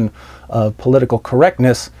exception of political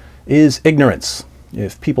correctness, is ignorance.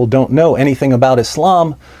 If people don't know anything about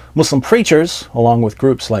Islam, Muslim preachers, along with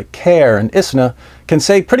groups like CARE and ISNA, can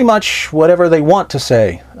say pretty much whatever they want to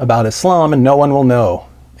say about Islam and no one will know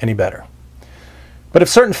any better. But if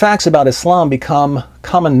certain facts about Islam become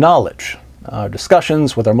common knowledge, our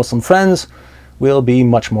discussions with our Muslim friends will be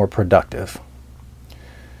much more productive.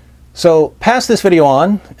 So pass this video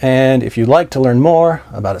on, and if you'd like to learn more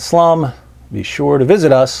about Islam, be sure to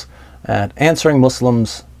visit us at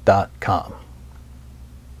answeringmuslims.com.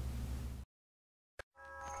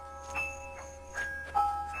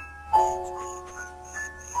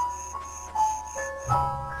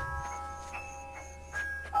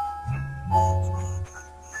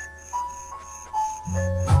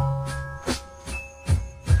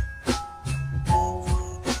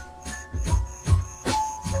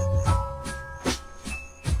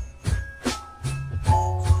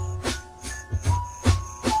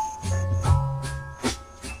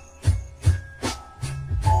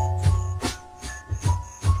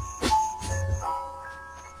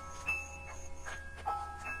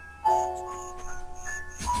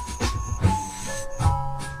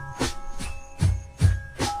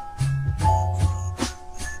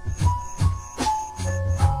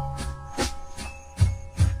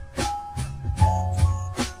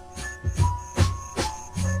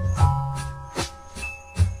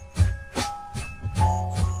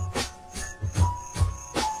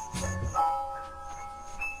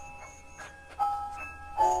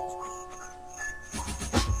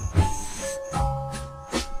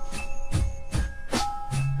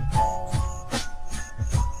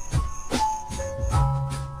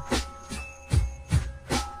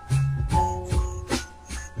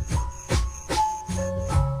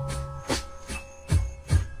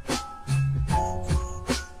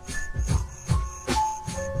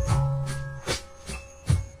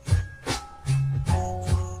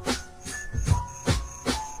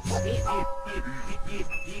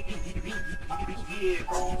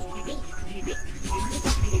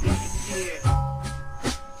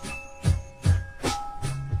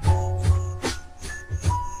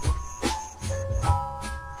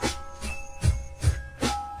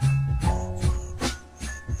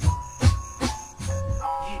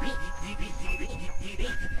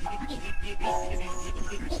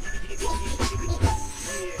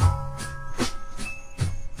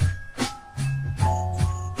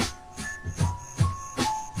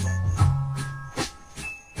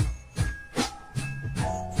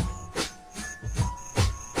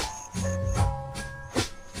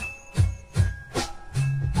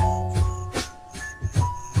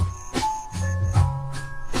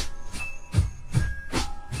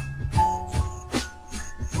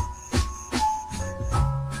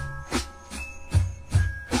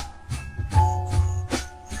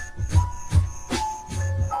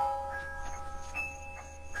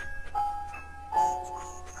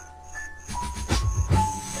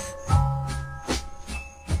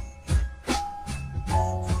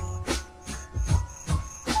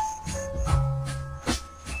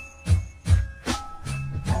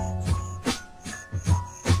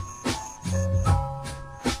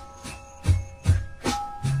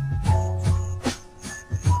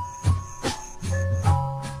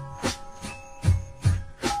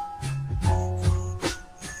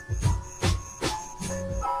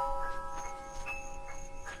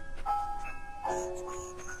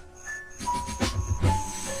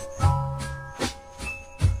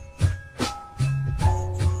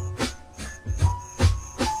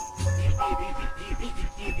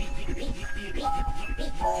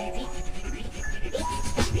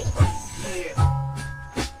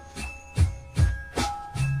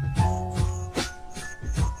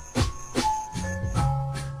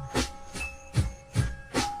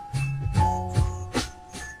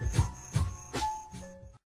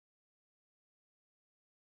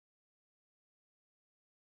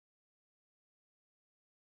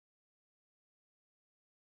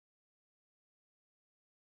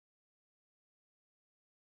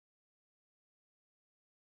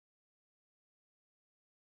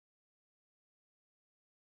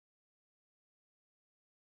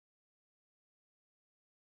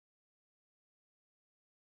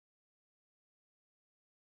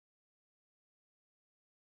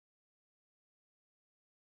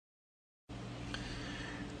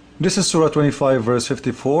 This is Surah 25 verse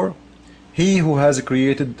 54. He who has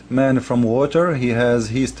created man from water, he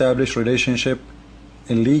established relationship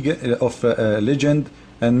in legend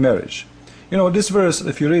and marriage. You know, this verse,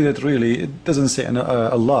 if you read it really, it doesn't say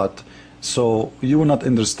a lot, so you will not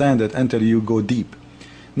understand it until you go deep.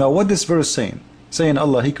 Now what this verse saying? Saying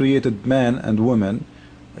Allah, He created man and woman,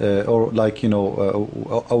 or like, you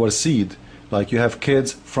know, our seed, like you have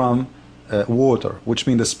kids from water, which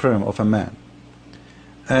means the sperm of a man.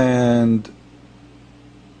 And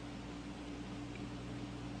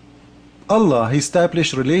Allah, He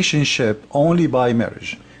established relationship only by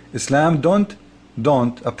marriage. Islam don't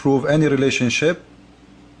approve any relationship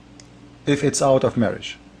if it's out of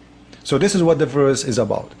marriage. So this is what the verse is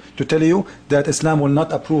about, to tell you that Islam will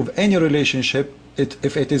not approve any relationship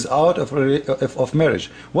if it is out of marriage.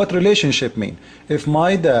 What relationship mean? If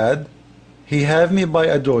my dad, he have me by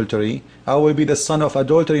adultery, I will be the son of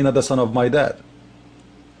adultery, not the son of my dad.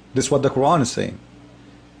 This is what the Quran is saying.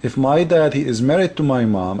 If my dad, he is married to my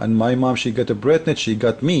mom, and my mom, she got pregnant, she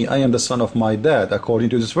got me, I am the son of my dad, according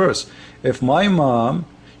to this verse. If my mom,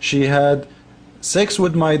 she had sex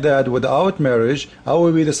with my dad without marriage, I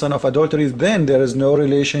will be the son of adultery, then there is no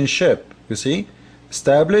relationship. You see?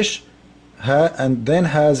 Establish, and then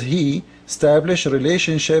has he established a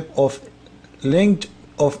relationship of linked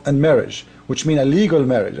of and marriage, which mean a legal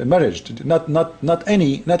marriage, not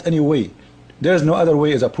any way. There is no other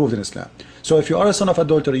way is approved in Islam. So if you are a son of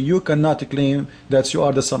adultery, you cannot claim that you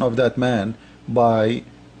are the son of that man by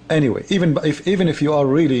anyway. Even if you are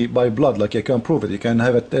really by blood, like you can prove it, you can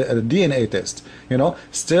have a DNA test. You know,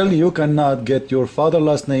 still you cannot get your father's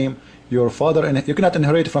last name, your father, and you cannot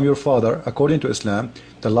inherit from your father according to Islam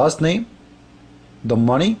the last name, the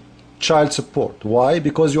money, child support. Why?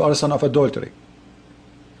 Because you are a son of adultery.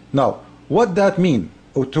 Now, what that mean?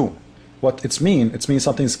 What it means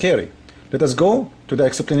something scary. Let us go to the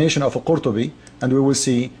explanation of Qurtubi, and we will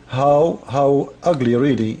see how ugly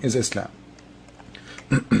really is Islam.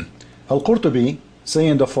 Al-Qurtubi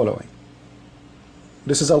saying the following.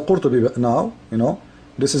 This is Al-Qurtubi now, you know.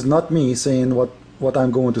 This is not me saying what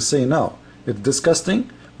I'm going to say now. It's disgusting,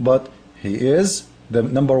 but he is the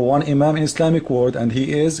 #1 Imam in Islamic world, and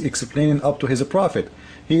he is explaining up to his prophet.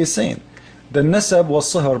 He is saying, the nasab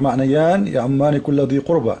was-sihr ma'nayan ya'amman kull dhi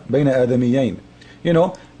qurba bayna adamiyayn. You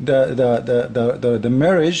know, the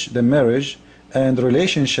marriage and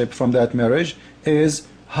relationship from that marriage is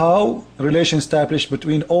how relation established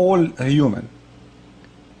between all human.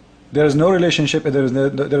 There is no relationship, there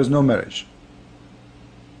is no marriage.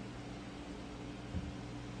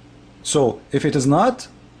 So if it is not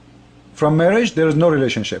from marriage, there is no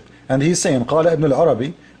relationship. And he's saying, Qala Ibn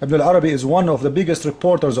al-Arabi. Ibn al-Arabi is one of the biggest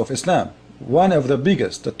reporters of Islam, one of the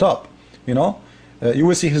biggest, the top, you know. You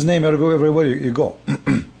will see his name everywhere you go.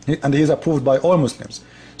 And he is approved by all Muslims.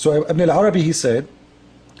 So Ibn al-Arabi, he said,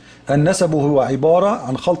 النسب هو عبارة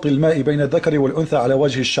عن خلط الماء بين الذكر والأنثى على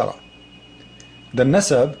وجه الشرع. The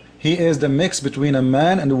nasab, he is the mix between a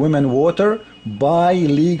man and a woman water by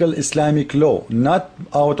legal Islamic law, not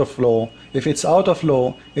out of law. If it's out of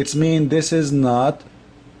law, it means this is not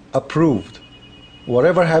approved.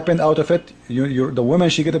 Whatever happened out of it, the woman,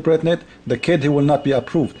 she get pregnant, the kid, he will not be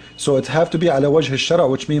approved. So it have to be ala wajh al-shara,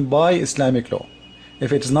 which means by Islamic law.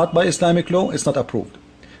 If it's not by Islamic law, it's not approved.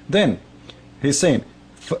 Then he's saying,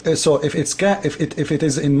 so if it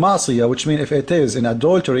is in masiyah, which means if it is in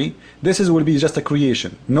adultery, this will be just a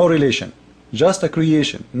creation, no relation, just a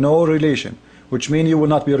creation, no relation, which means you will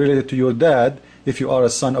not be related to your dad if you are a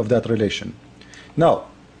son of that relation. Now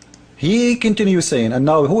he continues saying, and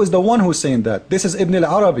now who is the one who's saying that? This is Ibn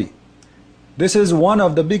al-Arabi. This is one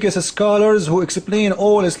of the biggest scholars who explain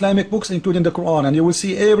all Islamic books, including the Quran, and you will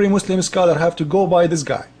see every Muslim scholar have to go by this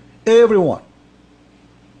guy. Everyone.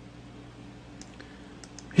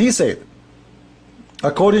 He said,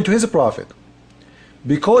 according to his prophet,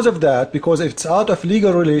 because of that, because it's out of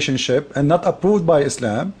legal relationship and not approved by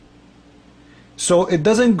Islam, so it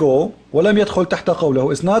doesn't go, وَلَمْ يَدْخُلْ تَحْتَ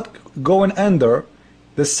قَوْلَهُ, it's not going under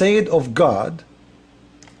the saying of God,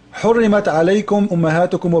 حُرِّمَتْ عَلَيْكُمْ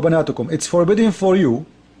أُمَّهَاتُكُمْ وَبَنَاتُكُمْ, it's forbidden for you,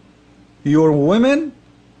 your women,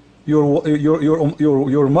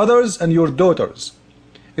 your mothers and your daughters.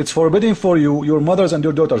 It's forbidden for you, your mothers and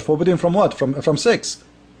your daughters. Forbidden from what? From sex.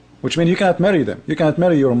 Which means you cannot marry them. You cannot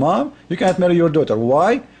marry your mom, you cannot marry your daughter.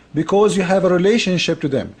 Why? Because you have a relationship to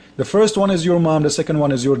them. The first one is your mom, the second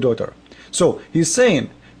one is your daughter. So he's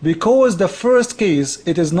saying, because the first case,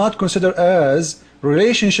 it is not considered as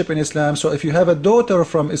relationship in Islam. So if you have a daughter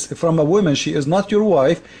from a woman, she is not your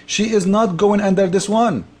wife, she is not going under this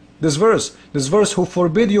one, this verse who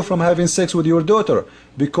forbid you from having sex with your daughter,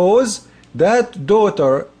 because that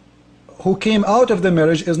daughter who came out of the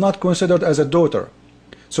marriage is not considered as a daughter.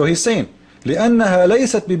 So he's saying لأنها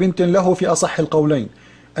ليست ببنت له في أصح القولين,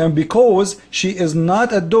 and because she is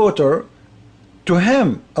not a daughter to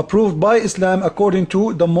him approved by Islam according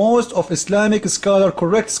to the most of Islamic scholar,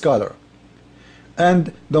 correct scholar,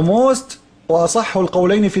 and the most وأصح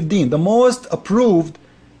القولين في الدين, the most approved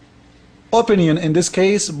opinion in this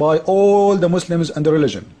case by all the Muslims and the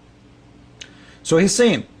religion. So he's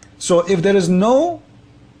saying, so if there is no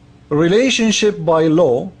relationship by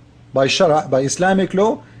law, by shara, by Islamic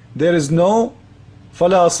law, there is no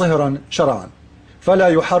فلا صهرا شرعا فلا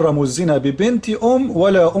يحرم الزنا ببنت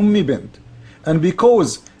ولا بنت. And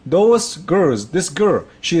because those girls, this girl,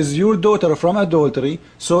 she is your daughter from adultery,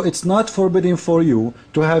 so it's not forbidden for you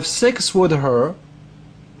to have sex with her,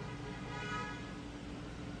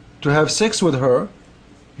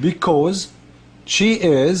 because she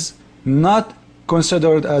is not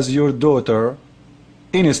considered as your daughter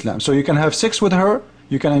in Islam. So you can have sex with her,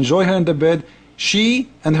 you can enjoy her in the bed, she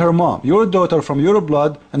and her mom, your daughter from your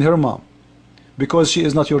blood and her mom, because she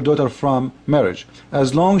is not your daughter from marriage.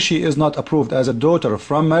 As long as she is not approved as a daughter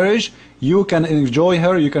from marriage, you can enjoy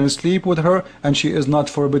her, you can sleep with her, and she is not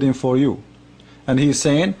forbidden for you. And he's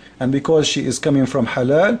saying, and because she is coming from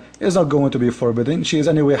halal, is not going to be forbidden, she is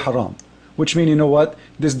anyway haram. Which means, you know what,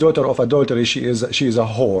 this daughter of adultery, she is a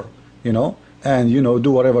whore, you know, and you know,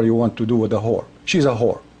 do whatever you want to do with a whore. She's a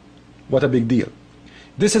whore. What a big deal.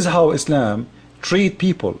 This is how Islam treat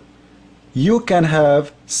people. You can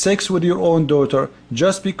have sex with your own daughter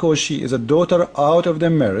just because she is a daughter out of the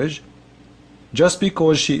marriage, just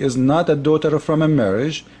because she is not a daughter from a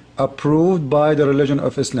marriage approved by the religion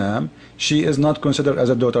of Islam. She is not considered as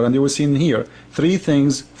a daughter. And you will see in here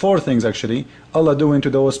four things actually Allah doing to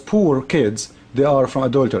those poor kids. They are from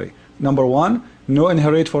adultery. Number one, no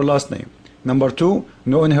inherit for last name. Number two,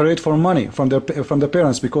 no inherit for money from the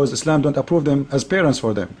parents, because Islam don't approve them as parents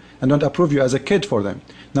for them and don't approve you as a kid for them.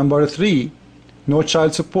 Number three, no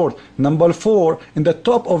child support. Number four, in the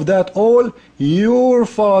top of that all, your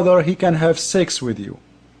father, he can have sex with you.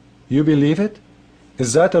 You believe it?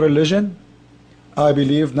 Is that a religion? I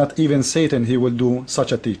believe not even Satan, he will do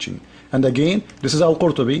such a teaching. And again, this is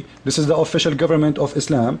Al-Qurtubi, this is the official government of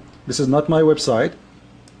Islam, this is not my website.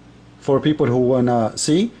 For people who wanna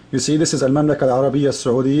see, you see this is Al-Mamlaka Al-Arabiya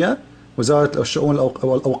Al-Saudiya, Wazarat Al-Shu'un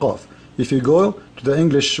Al-Awqaf. If you go to the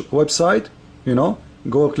English website, you know,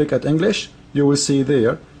 go click at English, you will see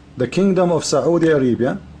there the Kingdom of Saudi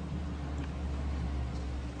Arabia.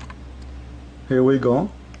 Here we go.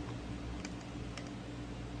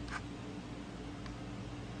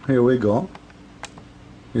 Here we go.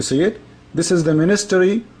 You see it? This is the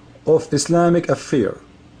Ministry of Islamic Affairs.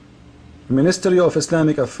 Ministry of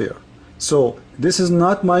Islamic Affairs. So this is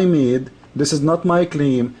not my made, this is not my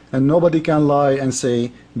claim, and nobody can lie and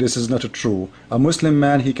say this is not true. A Muslim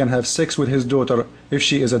man, he can have sex with his daughter if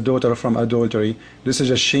she is a daughter from adultery. This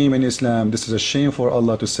is a shame in Islam. This is a shame for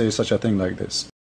Allah to say such a thing like this.